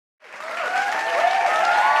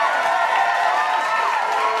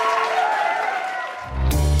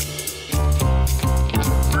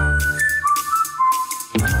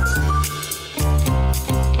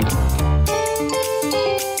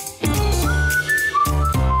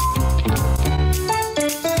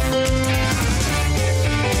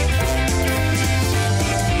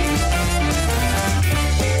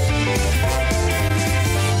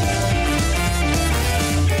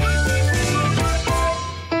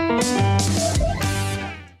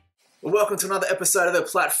Welcome to another episode of The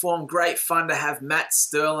Platform. Great fun to have Matt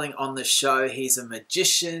Stirling on the show. He's a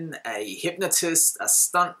magician, a hypnotist, a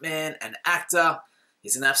stuntman, an actor.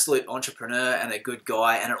 He's an absolute entrepreneur and a good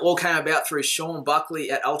guy. And it all came about through Sean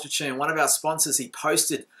Buckley at Ultratune, one of our sponsors. He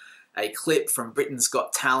posted a clip from Britain's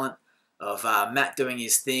Got Talent of Matt doing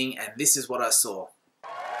his thing, and this is what I saw.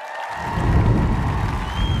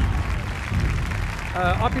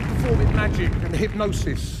 I've been performing magic and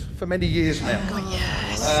hypnosis for many years now. Oh, yes.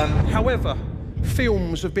 However,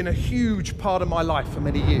 films have been a huge part of my life for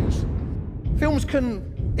many years. Films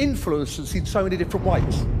can influence us in so many different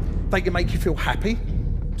ways. They can make you feel happy,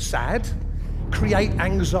 sad, create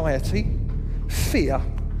anxiety, fear,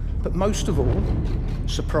 but most of all,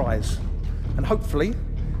 surprise. And hopefully,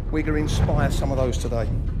 we're going to inspire some of those today.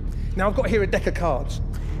 Now, I've got here a deck of cards.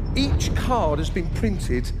 Each card has been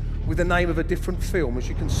printed with the name of a different film, as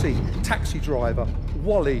you can see. Taxi Driver,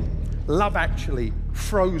 Wall-E, Love Actually,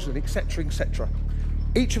 Frozen, etc., etc.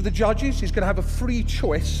 Each of the judges is going to have a free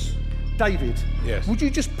choice. David, yes. Would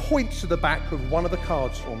you just point to the back of one of the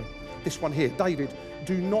cards for me? This one here. David,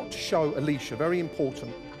 do not show Alicia. Very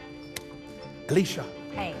important. Alicia,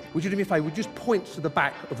 hey. Would you do me a favour? Would you just point to the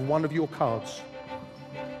back of one of your cards?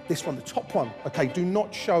 This one, the top one. Okay, do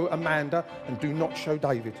not show Amanda and do not show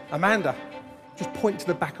David. Amanda, just point to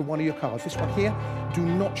the back of one of your cards. This one here, do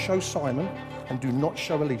not show Simon and do not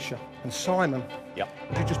show Alicia. And Simon,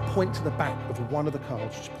 would you just point to the back of one of the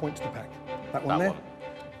cards? Just point to the back. That one there?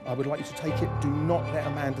 I would like you to take it. Do not let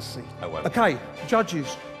Amanda see. I won't. Okay,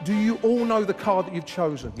 judges, do you all know the card that you've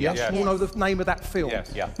chosen? Yes. You all know the name of that film?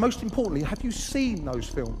 Yes. Yeah. Most importantly, have you seen those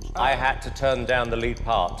films? I had to turn down the lead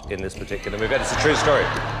part in this particular movie. It's a true story.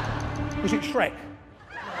 Was it Shrek?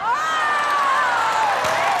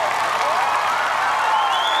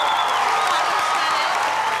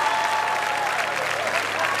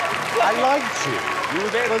 I liked you. You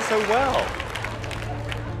were getting on so well.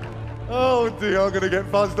 Oh dear, I'm going to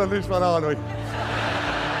get buzzed on this one, aren't we?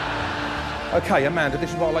 Okay, Amanda, this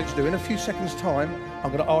is what I'd like to do. In a few seconds' time,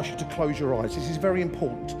 I'm going to ask you to close your eyes. This is very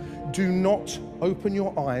important. Do not open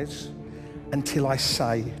your eyes until I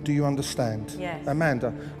say. Do you understand? Yes.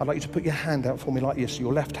 Amanda, I'd like you to put your hand out for me like this,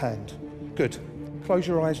 your left hand. Good. Close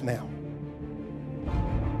your eyes now.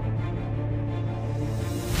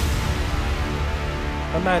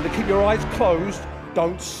 Amanda, keep your eyes closed.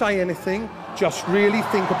 Don't say anything. Just really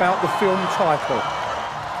think about the film title.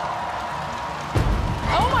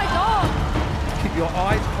 Oh my God! Keep your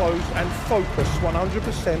eyes closed and focus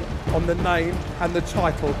 100% on the name and the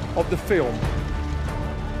title of the film.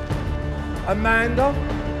 Amanda,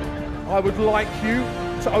 I would like you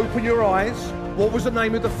to open your eyes. What was the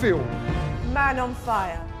name of the film? Man on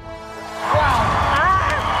Fire.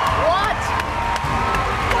 What?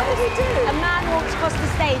 What did he do? A man walks across the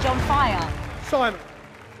stage on fire. Simon,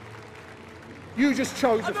 you just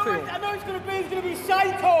chose a film. I know it's going to be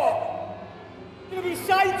Psycho. It's going to be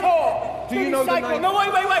Psycho. Do you know the name? No, wait.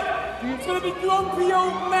 It's going to be Grumpy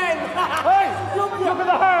Old Men. Hey, look at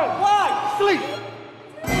the hand. Why? Sleep.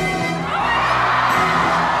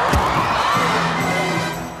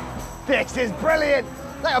 This is brilliant!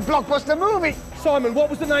 Like a blockbuster movie! Simon, what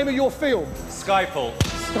was the name of your film? Skyfall.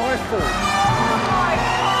 Skyfall.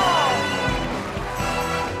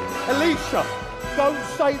 Alicia, don't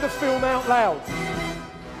say the film out loud.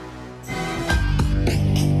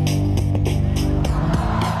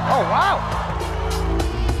 Oh, wow!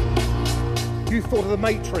 You thought of The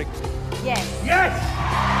Matrix. Yes. Yes!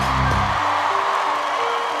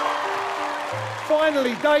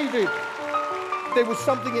 Finally, David. There was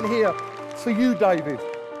something in here for you, David.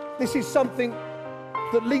 This is something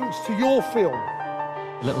that links to your film.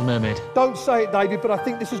 Little Mermaid. Don't say it, David, but I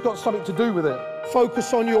think this has got something to do with it.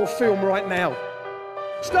 Focus on your film right now.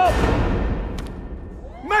 Stop!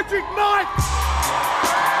 Magic Mike!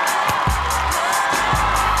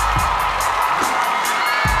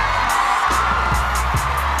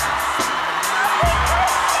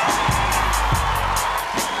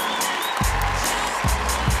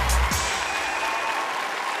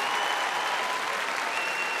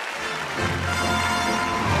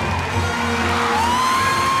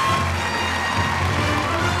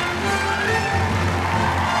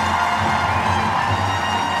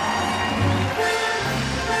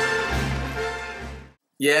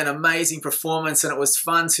 Yeah, an amazing performance, and it was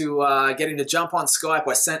fun to get him to jump on Skype.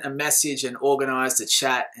 I sent a message and organised a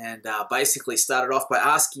chat, and basically started off by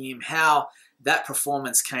asking him how that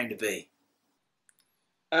performance came to be.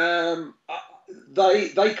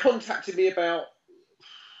 They contacted me about,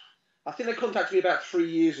 I think they contacted me about 3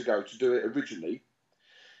 years ago to do it originally.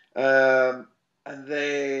 And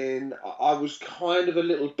then I was kind of a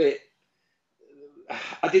little bit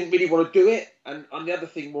I didn't really want to do it. And the other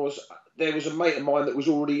thing was, there was a mate of mine that was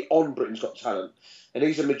already on Britain's Got Talent, and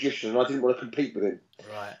he's a magician, and I didn't want to compete with him.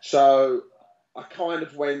 Right. So I kind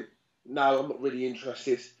of went, no, I'm not really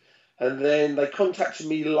interested. And then they contacted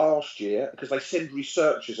me last year because they send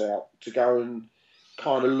researchers out to go and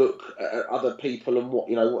kind of look at other people and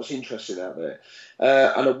what's interesting out there.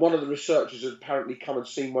 And one of the researchers had apparently come and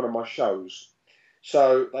seen one of my shows.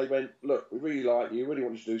 So they went, look, we really like you, really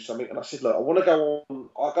want you to do something. And I said, look, I want to go on.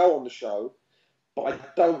 I'll go on the show, but I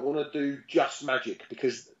don't want to do just magic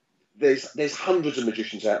because there's hundreds of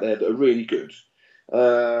magicians out there that are really good.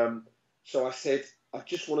 So I said, I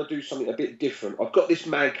just want to do something a bit different. I've got this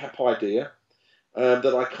madcap idea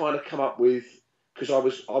that I kind of come up with because I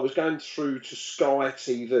was going through to Sky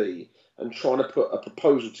TV and trying to put a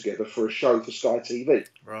proposal together for a show for Sky TV.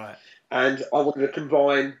 Right. And I wanted to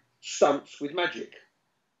combine stunts with magic.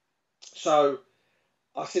 So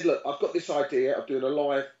I said, look, I've got this idea of doing a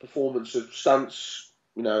live performance of stunts,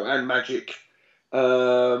 and magic.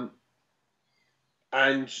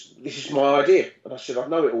 And this is my idea. And I said, I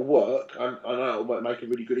know it will work. I know it will make a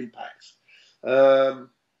really good impact. And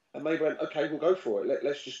they went, okay, we'll go for it.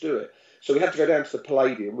 Let's just do it. So we had to go down to the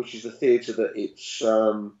Palladium, which is the theatre that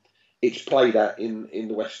it's played at in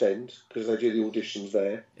the West End, because they do the auditions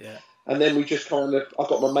there. Yeah. And then we just I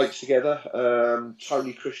got my mates together,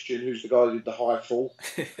 Tony Christian, who's the guy who did the high fall.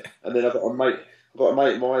 And then I've got a mate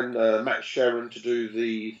of mine, Matt Stirling, to do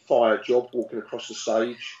the fire job, walking across the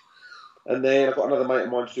stage. And then I've got another mate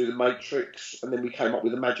of mine to do the Matrix. And then we came up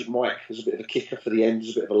with a magic mic as a bit of a kicker for the end,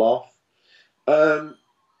 as a bit of a laugh.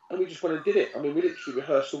 And we just went and did it. I mean, we literally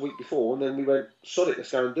rehearsed a week before, and then we went, sod it,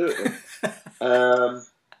 let's go and do it then.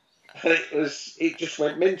 And it just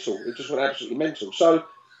went mental. It just went absolutely mental. So,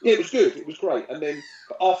 yeah, it was good. It was great. And then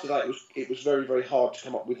but after that, it was very, very hard to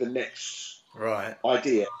come up with the next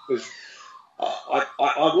idea. Because I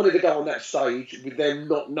wanted to go on that stage with them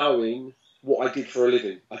not knowing what I did for a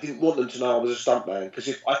living. I didn't want them to know I was a stuntman. Because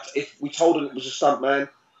if we told them it was a stuntman,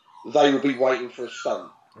 they would be waiting for a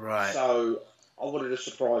stunt. Right. So I wanted to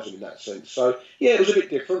surprise them in that sense. So yeah, it was a bit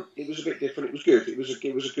different. It was good. It was a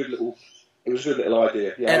good little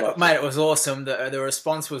idea. Yeah, and mate, it was awesome. The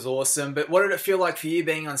response was awesome. But what did it feel like for you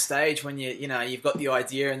being on stage when you've got the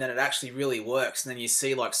idea and then it actually really works, and then you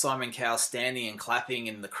see like Simon Cowell standing and clapping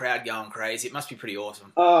and the crowd going crazy? It must be pretty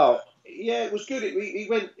awesome. Oh yeah, it was good. It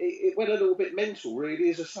went a little bit mental, really.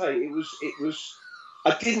 As I say, it was.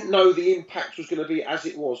 I didn't know the impact was going to be as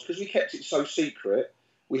it was because we kept it so secret.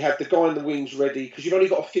 We had the guy in the wings ready because you've only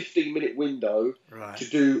got a 15-minute window to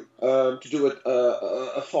do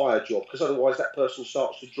a fire job, because otherwise that person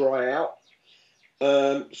starts to dry out.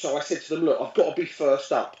 So I said to them, look, I've got to be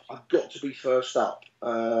first up.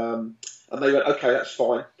 And they went, okay, that's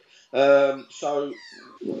fine. So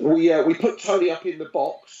we put Tony up in the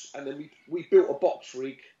box, and then we built a box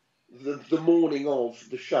rig the morning of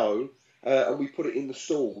the show, and we put it in the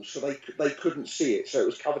stalls so they couldn't see it, so it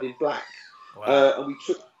was covered in black. Wow. And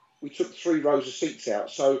we took 3 rows of seats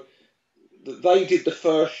out. So they did the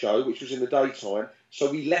first show, which was in the daytime.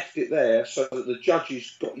 So we left it there so that the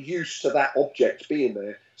judges got used to that object being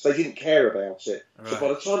there. So they didn't care about it. Right. So by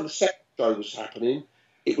the time the second show was happening,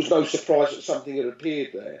 it was no surprise that something had appeared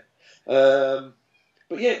there.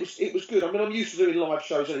 But yeah, it was good. I mean, I'm used to doing live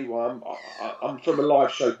shows anyway. I'm from a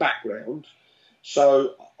live show background,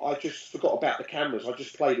 so I just forgot about the cameras. I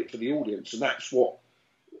just played it for the audience, and that's what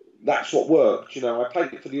worked. I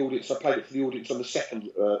played it for the audience. I played it for the audience on the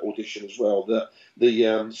second audition as well, the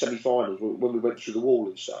semi-finals, when we went through the wall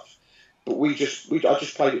and stuff. But I just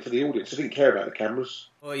played it for the audience. I didn't care about the cameras.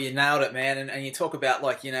 Well, you nailed it, man. And you talk about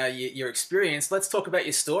your experience. Let's talk about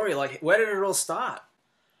your story. Like, where did it all start?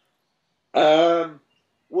 Well,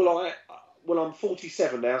 I'm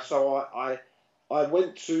 47 now, so I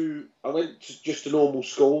went to just a normal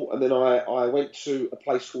school, and then I went to a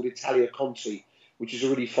place called Italia Conti, which is a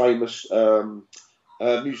really famous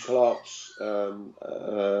musical arts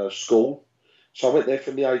school. So I went there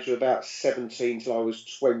from the age of about 17 till I was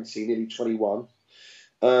 20, nearly 21.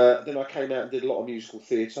 Then I came out and did a lot of musical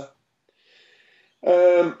theatre,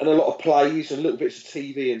 and a lot of plays and little bits of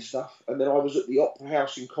TV and stuff. And then I was at the Opera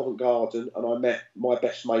House in Covent Garden, and I met my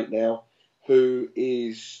best mate now, who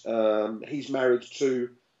is he's married to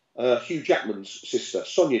Hugh Jackman's sister,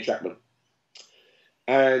 Sonia Jackman.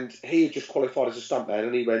 And he had just qualified as a stuntman,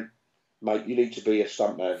 and he went, mate, you need to be a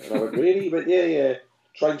stuntman. And I went, really? He went, yeah,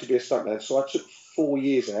 trained to be a stuntman. So I took 4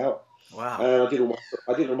 years out. Wow. And I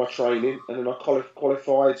did all my training, and then I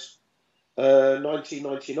qualified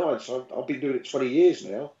 1999. So I've been doing it 20 years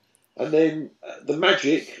now. And then the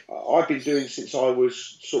magic I've been doing since I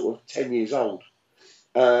was sort of 10 years old.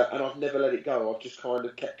 and I've never let it go. I've just kind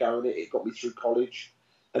of kept going. It got me through college,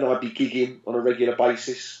 and I'd be gigging on a regular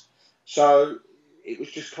basis. So it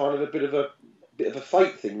was just kind of a bit of a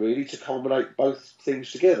fate thing, really, to culminate both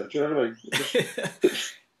things together. Do you know what I mean?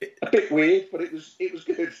 It's a bit weird, but it was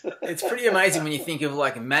good. It's pretty amazing when you think of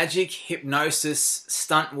like magic, hypnosis,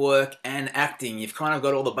 stunt work, and acting. You've kind of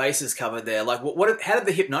got all the bases covered there. Like, how did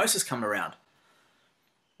the hypnosis come around?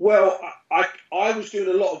 Well, I was doing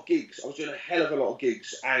a lot of gigs. I was doing a hell of a lot of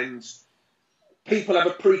gigs, and people have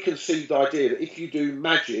a preconceived idea that if you do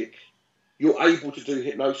magic, you're able to do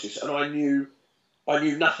hypnosis. And I knew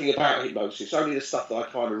nothing about hypnosis, only the stuff that I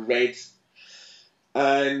kind of read.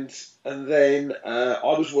 And then I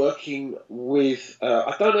was working with,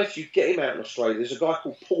 I don't know if you get him out in Australia, there's a guy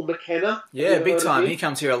called Paul McKenna. Yeah, big time. He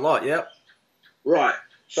comes here a lot, yep. Right.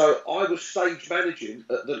 So I was stage managing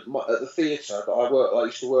at the theatre that I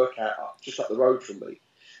used to work at just up the road from me.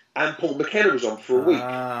 And Paul McKenna was on for a week.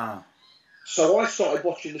 Ah. So I started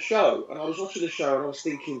watching the show, and I was watching the show and I was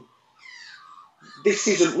thinking, this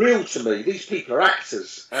isn't real to me. These people are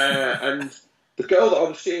actors. And the girl that I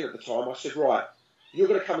was seeing at the time, I said, right, you're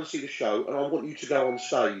going to come and see the show, and I want you to go on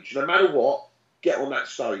stage. No matter what, get on that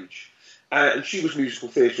stage. And she was musical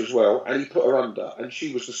theatre as well, and he put her under, and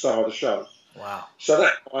she was the star of the show. Wow. So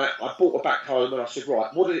that I brought her back home, and I said,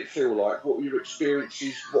 right, what did it feel like? What were your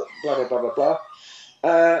experiences? What blah, blah, blah, blah,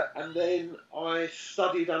 blah. And then I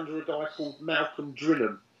studied under a guy called Malcolm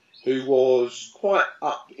Drinnan, who was quite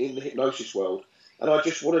up in the hypnosis world, and I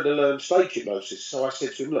just wanted to learn stage hypnosis. So I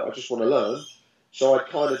said to him, look, I just want to learn. So I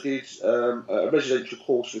kind of did a residential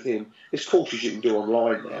course with him. There's courses you can do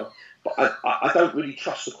online now, but I don't really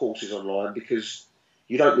trust the courses online because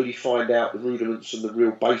you don't really find out the rudiments and the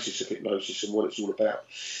real basis of hypnosis and what it's all about.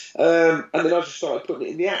 And then I just started putting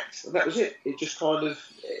it in the act, and that was it. It just kind of,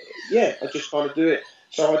 I just kind of do it.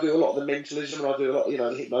 So I do a lot of the mentalism, and I do a lot,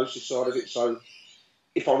 the hypnosis side of it. So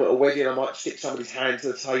if I'm at a wedding, I might stick somebody's hand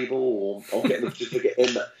to the table, or I'll get them to forget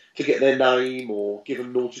their name, or give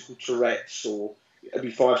them nautical Tourette's, or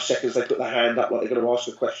every 5 seconds they put their hand up like they're going to ask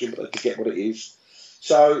a question, but they forget what it is.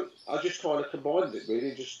 So I just kind of combined it, really,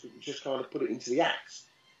 and just kind of put it into the act.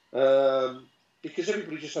 Because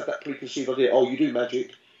everybody just had that preconceived idea, oh, you do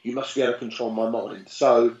magic, you must be able to control my mind.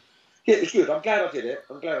 So, yeah, it was good. I'm glad I did it.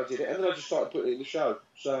 And then I just started putting it in the show.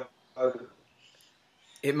 So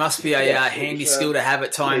it must be a handy skill to have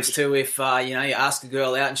at times, too, if, you ask a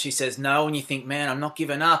girl out and she says no, and you think, man, I'm not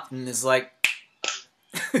giving up. And there's like...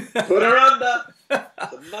 Put her under.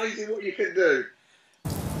 It's amazing what you can do.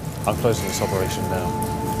 I'm closing this operation now.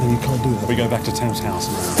 No, you can't do that. We go back to Tam's house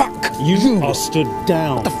now. Fuck! You are stood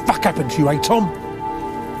down. What the fuck happened to you, Tom?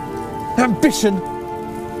 Ambition!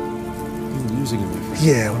 You're losing it, my friend.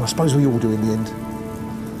 Yeah, well, I suppose we all do in the end.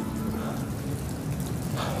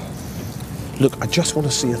 Look, I just want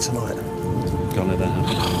to see her tonight. Can't let that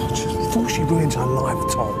happen. Just before she ruins her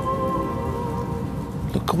life, Tom.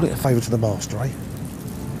 Look, call it a favour to the master, eh?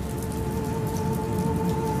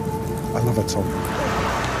 I love her, Tom.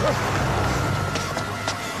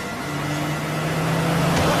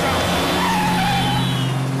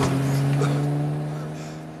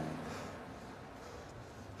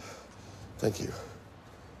 Thank you.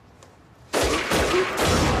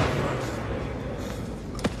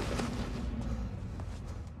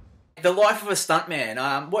 The life of a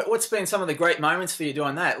stuntman. What's been some of the great moments for you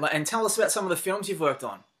doing that? And tell us about some of the films you've worked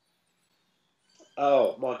on.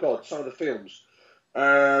 Oh my God, some of the films.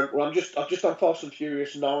 Well, I've just done Fast and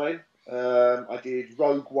Furious 9. I did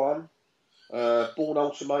Rogue One, Bourne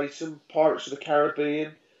Ultimatum, Pirates of the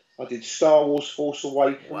Caribbean. I did Star Wars Force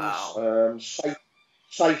Awakens. Wow.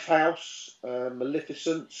 Safe House,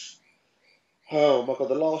 Maleficent. Oh my God,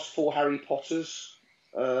 the last 4 Harry Potters.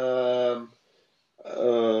 Pirates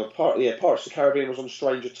of the Caribbean was on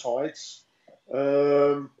Stranger Tides.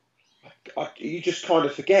 You just kind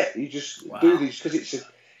of forget. You just do these because it's a...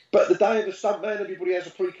 But the day of the stuntman, everybody has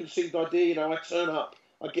a preconceived idea. I turn up,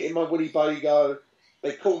 I get in my Willy Bogo,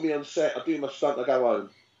 they call me on set, I do my stunt, I go home.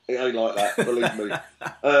 It ain't like that, believe me.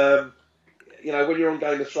 When you're on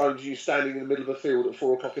Game of Thrones, you're standing in the middle of a field at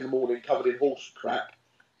 4 o'clock in the morning, covered in horse crap,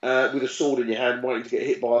 with a sword in your hand, waiting to get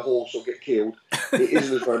hit by a horse or get killed. It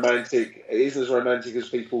isn't as romantic. It isn't as romantic as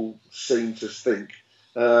people seem to think.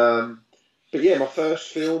 But yeah, my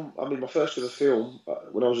first ever film,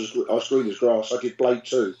 when I was green as grass, I did Blade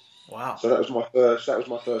 2. Wow. So that was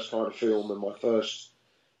my first kind of film, and my first,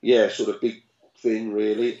 sort of big thing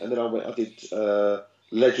really. And then I did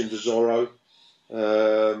Legend of Zorro.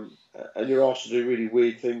 And you're asked to do really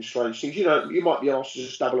weird things, strange things. You might be asked to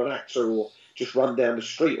just double an actor or just run down the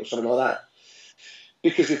street or something like that.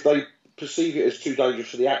 Because if they perceive it as too dangerous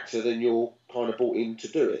for the actor, then you're kind of brought in to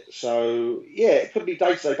do it. So yeah, it could be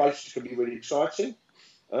day-to-day basis. It can be really exciting.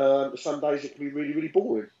 Some days it can be really, really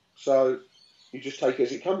boring. So you just take it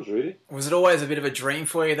as it comes, really. Was it always a bit of a dream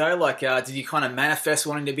for you, though? Like, did you kind of manifest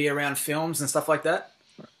wanting to be around films and stuff like that?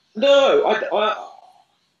 No,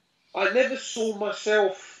 I never saw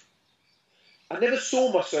myself. I never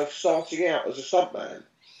saw myself starting out as a stuntman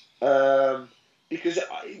because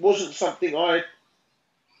it wasn't something I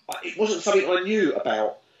knew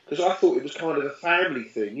about, because I thought it was kind of a family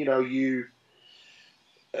thing. You know, your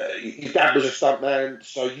dad was a stuntman,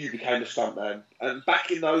 so you became a stuntman. And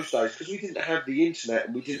back in those days, because we didn't have the internet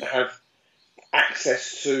and we didn't have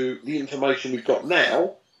access to the information we've got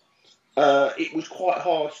now, it was quite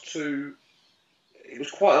hard to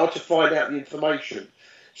find out the information.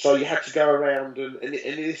 So you had to go around, and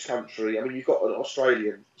in this country, I mean, you've got an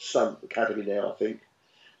Australian stunt academy now, I think.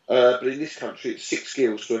 But in this country, it's 6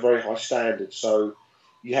 skills to a very high standard. So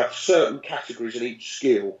you have certain categories in each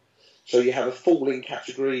skill. So you have a falling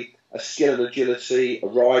category, a skill and agility, a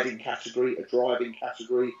riding category, a driving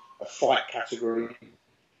category, a fight category.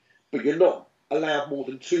 But you're not allowed more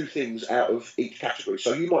than 2 things out of each category.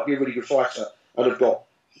 So you might be a really good fighter and have got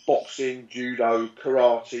boxing, judo,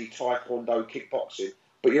 karate, taekwondo, kickboxing,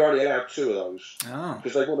 but you're only allowed 2 of those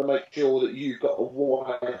because they want to make sure that you've got a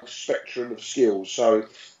wide spectrum of skills. So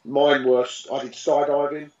mine were, I did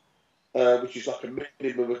skydiving, which is like a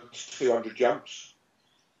minimum of 200 jumps,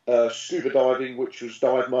 scuba diving, which was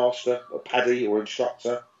dive master, a paddy or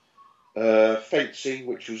instructor, fencing,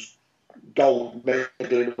 which was gold medal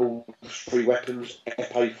in all 3 weapons,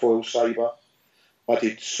 epee, foil, sabre. I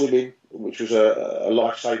did swimming, which was a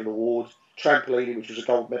life-saving award, trampolining, which was a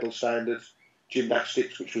gold medal standard,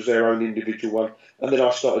 gymnastics, which was their own individual one, and then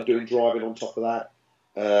I started doing driving on top of that,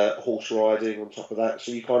 horse riding on top of that.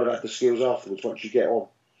 So you kind of have the skills afterwards once you get on.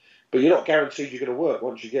 But you're not guaranteed you're going to work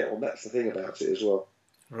once you get on. That's the thing about it as well.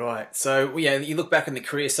 Right. So yeah, you look back in the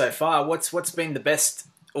career so far. What's been the best,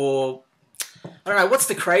 or I don't know, what's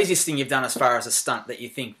the craziest thing you've done as far as a stunt that you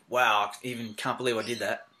think, wow, I even can't believe I did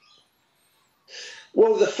that?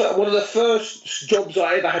 Well, one of the first jobs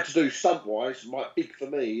I ever had to do stunt-wise, big for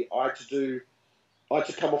me, I had to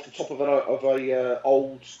come off the top of a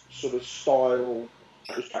old sort of style.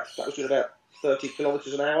 That was doing about 30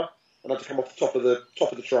 kilometres an hour, and I had to come off the top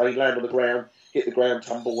of the train, land on the ground, hit the ground,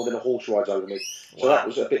 tumble, and then a horse rides over me. So that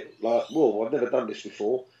was a bit like, whoa, I've never done this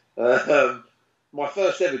before. My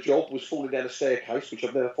first ever job was falling down a staircase, which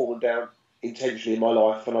I've never fallen down intentionally in my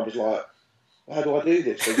life, and I was like, how do I do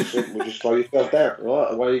this? So just think, well, just throw yourself down,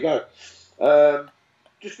 right? Away you go.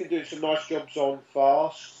 Just been doing some nice jobs on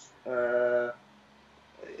fast.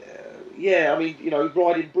 Yeah, I mean, you know,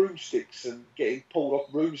 riding broomsticks and getting pulled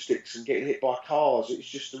off broomsticks and getting hit by cars. It's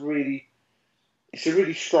just a really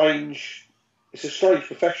strange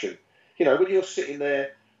profession. You know, when you're sitting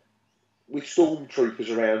there with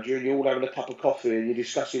stormtroopers around you and you're all having a cup of coffee and you're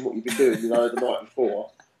discussing what you've been doing, you know, the night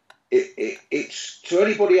before. It's to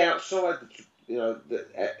anybody outside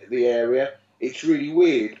the area, it's really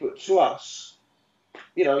weird. But to us,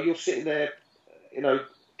 you know, you're sitting there, you know,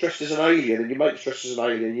 dressed as an alien, and your mate's dressed as an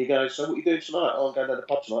alien, and you go, so what are you doing tonight? Oh, I'm going down the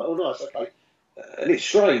pub tonight. Oh, nice, okay. And it's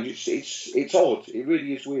strange. It's odd. It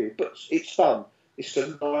really is weird, but it's fun. It's a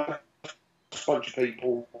nice bunch of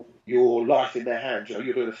people. Your life in their hands. You know,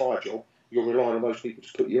 you're doing a fire job. You're relying on those people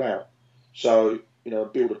to put you out. So, you know,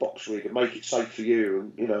 build a box rig and make it safe for you.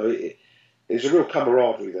 And, you know, there's a real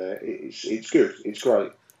camaraderie there. It's good. It's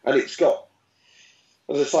great. And it's got,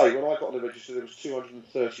 as I say, when I got on the register, there was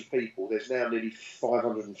 230 people. There's now nearly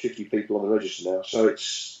 550 people on the register now. So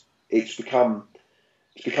it's become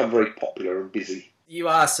very popular and busy. You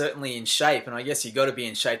are certainly in shape, and I guess you've got to be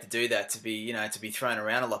in shape to do that, to be thrown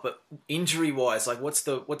around a lot. But injury-wise, like what's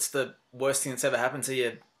the worst thing that's ever happened to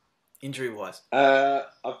you, injury-wise? I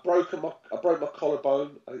broke my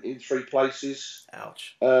collarbone in 3 places.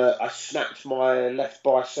 Ouch. I snapped my left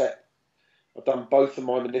bicep. I've done both of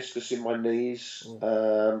my meniscus in my knees.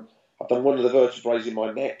 I've done one of the vertebrae in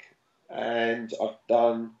my neck, and I've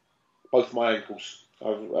done both of my ankles.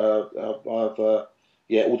 I've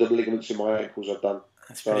all the ligaments in my ankles I've done.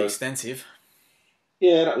 That's pretty extensive.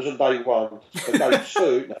 Yeah, that was on day 1. So day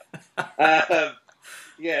 2,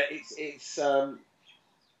 it's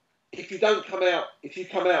if you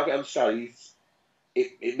come out of it unscathed,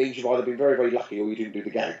 it means you've either been very, very lucky or you didn't do the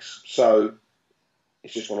gags. So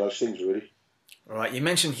it's just one of those things, really. Right, you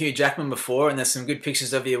mentioned Hugh Jackman before, and there's some good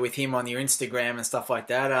pictures of you with him on your Instagram and stuff like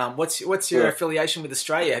that. What's your affiliation with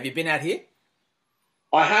Australia? Have you been out here?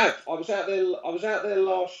 I have. I was out there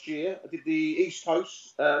last year. I did the East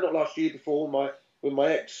Coast. Not last year, before with my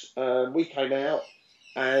ex. We came out,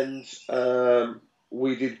 and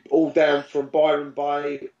we did all down from Byron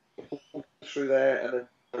Bay through there, and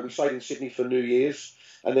then we stayed in Sydney for New Year's,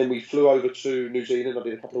 and then we flew over to New Zealand. I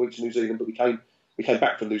did a couple of weeks in New Zealand, but we came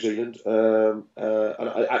back from New Zealand, and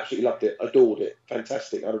I absolutely loved it, adored it,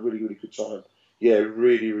 fantastic. I had a really, really good time. Yeah,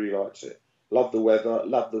 really, really liked it. Loved the weather,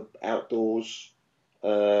 loved the outdoors.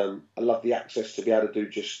 I loved the access to be able to do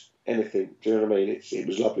just anything. Do you know what I mean? It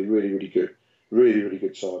was lovely, really, really good. Really, really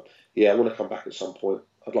good time. Yeah, I want to come back at some point.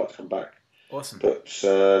 I'd like to come back. Awesome. But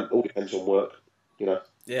all depends on work, you know.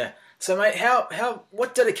 Yeah. So, mate,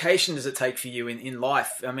 what dedication does it take for you in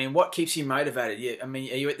life? I mean, what keeps you motivated? I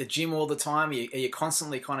mean, are you at the gym all the time? Are you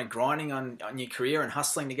constantly kind of grinding on your career and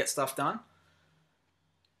hustling to get stuff done?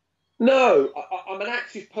 No, I'm an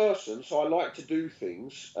active person, so I like to do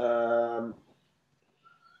things. And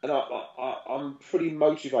I'm pretty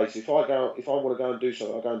motivated. If I want to go and do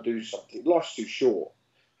something, I go and do something. Life's too short.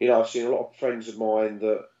 You know, I've seen a lot of friends of mine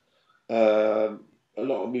that, a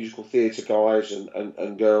lot of musical theatre guys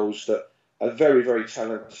and girls that are very, very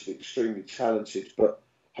talented, extremely talented, but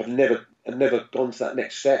have never gone to that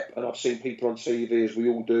next step. And I've seen people on TV, as we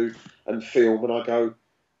all do, and film, and I go,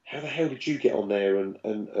 how the hell did you get on there? And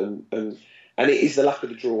it is the luck of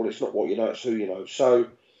the draw, and it's not what you know, it's who you know. So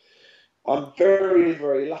I'm very,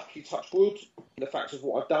 very lucky, touch wood, in the fact of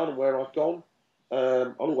what I've done and where I've gone.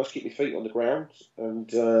 I'll always keep my feet on the ground,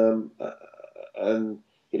 and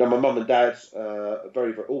you know, my mum and dad are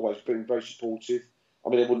very, very, always been very supportive. I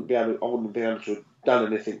mean, I wouldn't be able to have done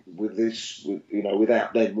anything with this, you know,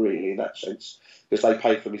 without them, really, in that sense, because they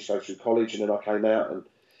paid for me to go through college, and then I came out and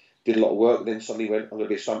did a lot of work, and then suddenly went, I'm going to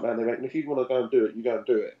be a stuntman. They went, and if you want to go and do it, you go and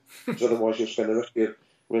do it, because otherwise you'll spend the rest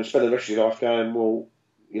of your life going, well,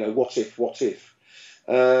 you know, what if?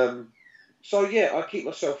 So yeah, I keep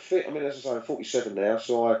myself fit. I mean, as I say, I'm 47 now,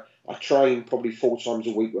 so I train probably 4 times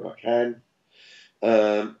a week when I can,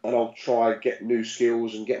 and I'll try and get new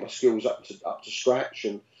skills and get my skills up to scratch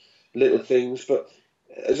and little things. But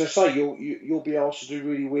as I say, you'll be asked to do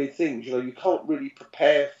really weird things. You know, you can't really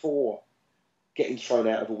prepare for getting thrown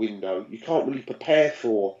out of a window. You can't really prepare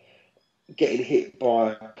for getting hit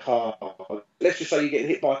by a car. Let's just say you're getting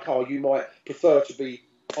hit by a car, you might prefer to be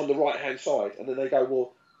on the right-hand side, and then they go,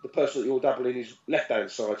 well, the person that you're doubling is left-hand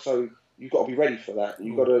side, so you've got to be ready for that.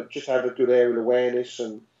 You've got to just have a good aerial awareness,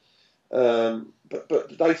 and but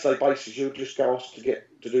the day-to-day basis, you'll just go asked to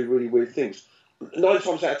do really weird things. 9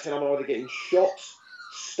 times out of 10, I'm either getting shot,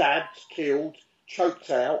 stabbed, killed, choked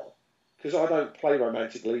out, because I don't play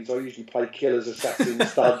romantic leads. I usually play killers,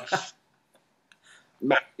 assassins, thugs,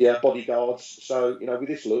 mafia, bodyguards. So, you know, with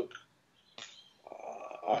this look,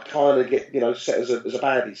 I kind of get, you know, set as a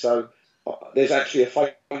baddie. So there's actually a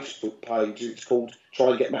Facebook page. It's called Try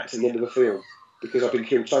and Get Matt to the End of the Film, because I've been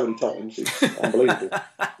killed so many times. It's unbelievable.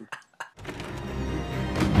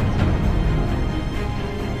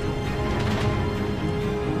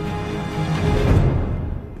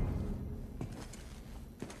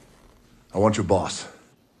 I want your boss.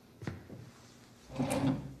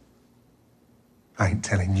 I ain't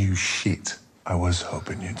telling you shit. I was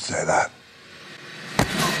hoping you'd say that.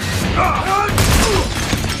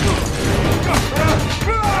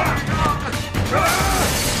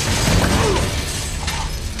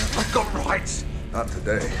 I've got rights. Not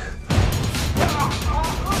today.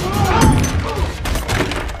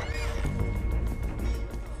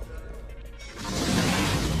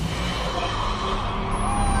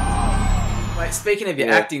 Speaking of your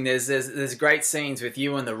acting, there's great scenes with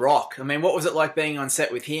you and The Rock. I mean, what was it like being on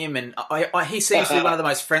set with him? And he seems to be one of the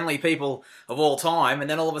most friendly people of all time. And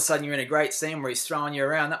then all of a sudden you're in a great scene where he's throwing you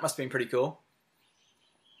around. That must have been pretty cool.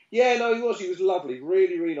 Yeah, no, he was. He was lovely.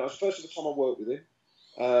 Really, really nice. First of the time I worked with him.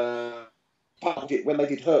 When they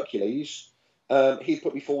did Hercules, he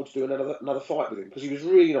put me forward to do another fight with him, because he was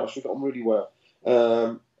really nice. We got on really well.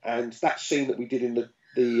 And that scene that we did in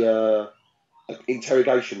the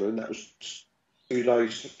interrogation room, that was 2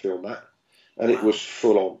 days to film that, and it was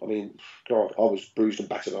full on. I mean, God, I was bruised and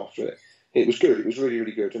battered after it. It was good. It was really,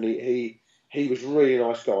 really good, and he was a really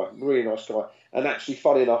nice guy, really nice guy. And actually,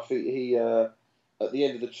 funny enough, he at the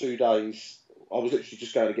end of the 2 days, I was literally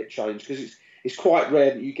just going to get changed, because it's quite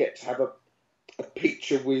rare that you get to have a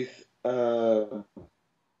picture with you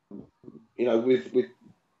know, with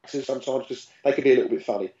actors sometimes, because they can be a little bit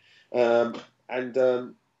funny.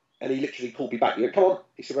 And he literally called me back. He went, "Come on,"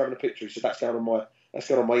 he said, "We're having a picture." He said, that's going on my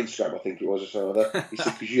Instagram, I think it was, or something. He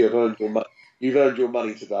said, "Because you have earned your money. You've earned your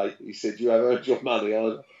money today." He said, "You have earned your money." I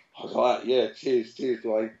was like, "Yeah, cheers,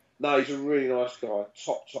 Dwayne." No, he's a really nice guy,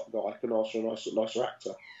 top guy. I can ask for a nicer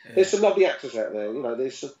actor. Yeah. There's some lovely actors out there. You know,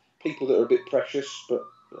 there's some people that are a bit precious, but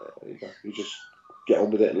you just get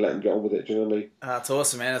on with it and let them get on with it. Do you know what I mean? It's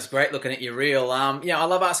awesome, man. It's great looking at your reel. Yeah, I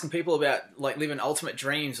love asking people about like living ultimate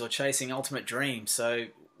dreams or chasing ultimate dreams. So,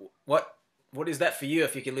 what is that for you?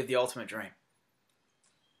 If you could live the ultimate dream,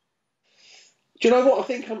 do you know what? I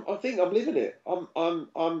think I'm living it. I'm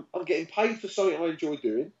getting paid for something I enjoy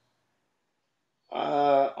doing.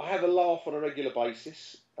 I have a laugh on a regular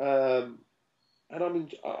basis, and I've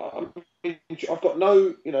got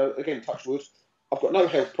no, again, touch wood. I've got no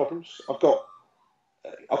health problems. I've got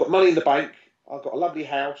money in the bank. I've got a lovely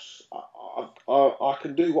house. I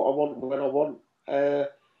can do what I want when I want.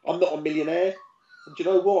 I'm not a millionaire. And do you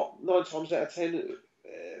know what? 9 times out of 10,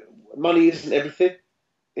 money isn't everything.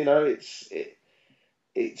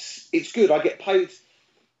 It's good. I get paid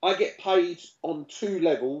on 2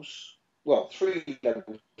 levels. Well, 3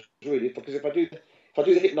 levels really, because if I do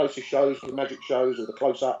the hypnosis shows, the magic shows, or the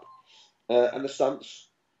close up and the stunts,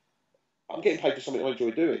 I'm getting paid for something I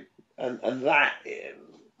enjoy doing, and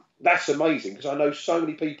that's amazing, because I know so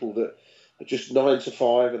many people that are just 9 to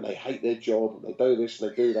 5 and they hate their job and they do this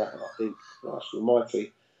and they do that, and I think, Christ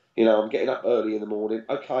almighty, I'm getting up early in the morning.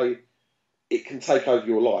 Okay, it can take over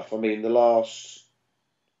your life. I mean, the last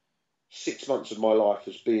 6 months of my life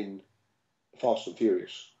has been fast and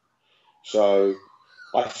furious. So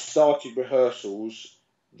I started rehearsals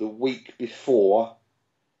the week before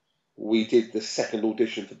we did the second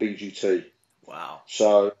audition for BGT. Wow.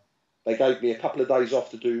 So they gave me a couple of days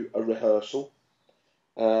off to do a rehearsal.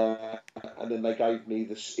 And then they gave me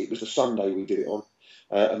this, it was the Sunday we did it on.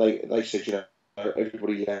 And they said,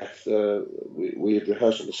 everybody left. We had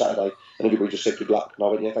rehearsed on the Saturday, and everybody just said good luck. And I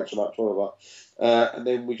went, yeah, thanks so much, whatever. And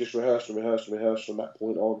then we just rehearsed from that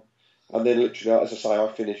point on. And then literally, as I say, I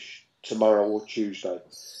finish tomorrow or Tuesday.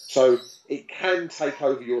 So it can take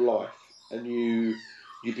over your life, and you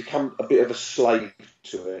become a bit of a slave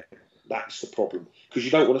to it. That's the problem, because you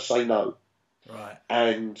don't want to say no. Right.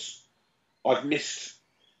 And I've missed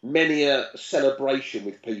many a celebration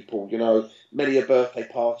with people, many a birthday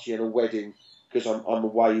party and a wedding, because I'm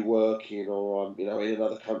away working, or I'm in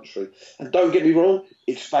another country. And don't get me wrong,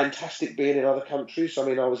 it's fantastic being in other countries. I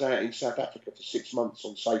mean, I was out in South Africa for 6 months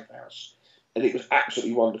on Safe House, and it was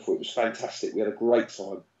absolutely wonderful. It was fantastic. We had a great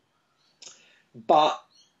time. But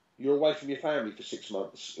you're away from your family for 6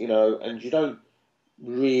 months, and you don't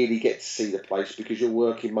really get to see the place, because you're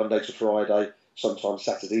working Monday to Friday, sometimes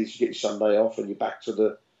Saturdays, you get your Sunday off, and you're back to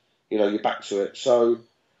it. So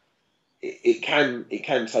it can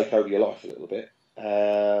take over your life a little bit.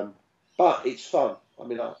 But it's fun. I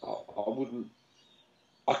mean, I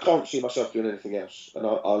can't see myself doing anything else. And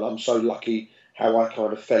I'm so lucky how I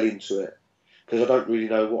kind of fell into it, because I don't really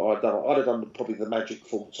know what I'd done. I'd have done probably the magic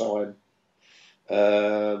full time.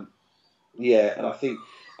 And I think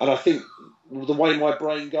the way my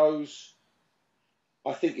brain goes,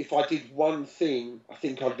 I think if I did one thing, I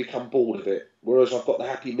think I'd become bored of it. Whereas I've got the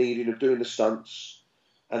happy medium of doing the stunts,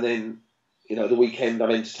 and then, the weekend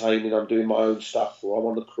I'm entertaining, I'm doing my own stuff, or I'm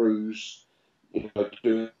on the cruise,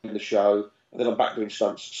 doing the show, and then I'm back doing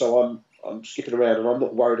stunts. So I'm skipping around, and I'm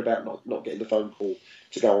not worried about not getting the phone call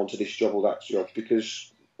to go on to this job or that job,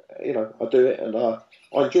 because, I do it and I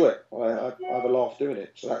enjoy it. I have a laugh doing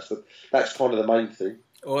it. So that's kind of the main thing.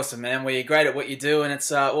 Awesome, man. Well, you're great at what you do, and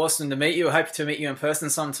it's awesome to meet you. I hope to meet you in person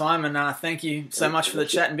sometime, and thank you so much for the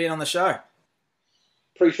chat and being on the show.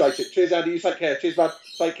 Appreciate it. Cheers, Andy. You take care. Cheers, bud.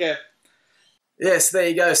 Take care. Yes, there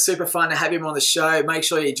you go. Super fun to have him on the show. Make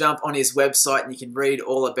sure you jump on his website and you can read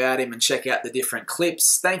all about him and check out the different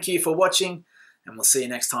clips. Thank you for watching, and we'll see you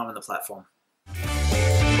next time on the platform.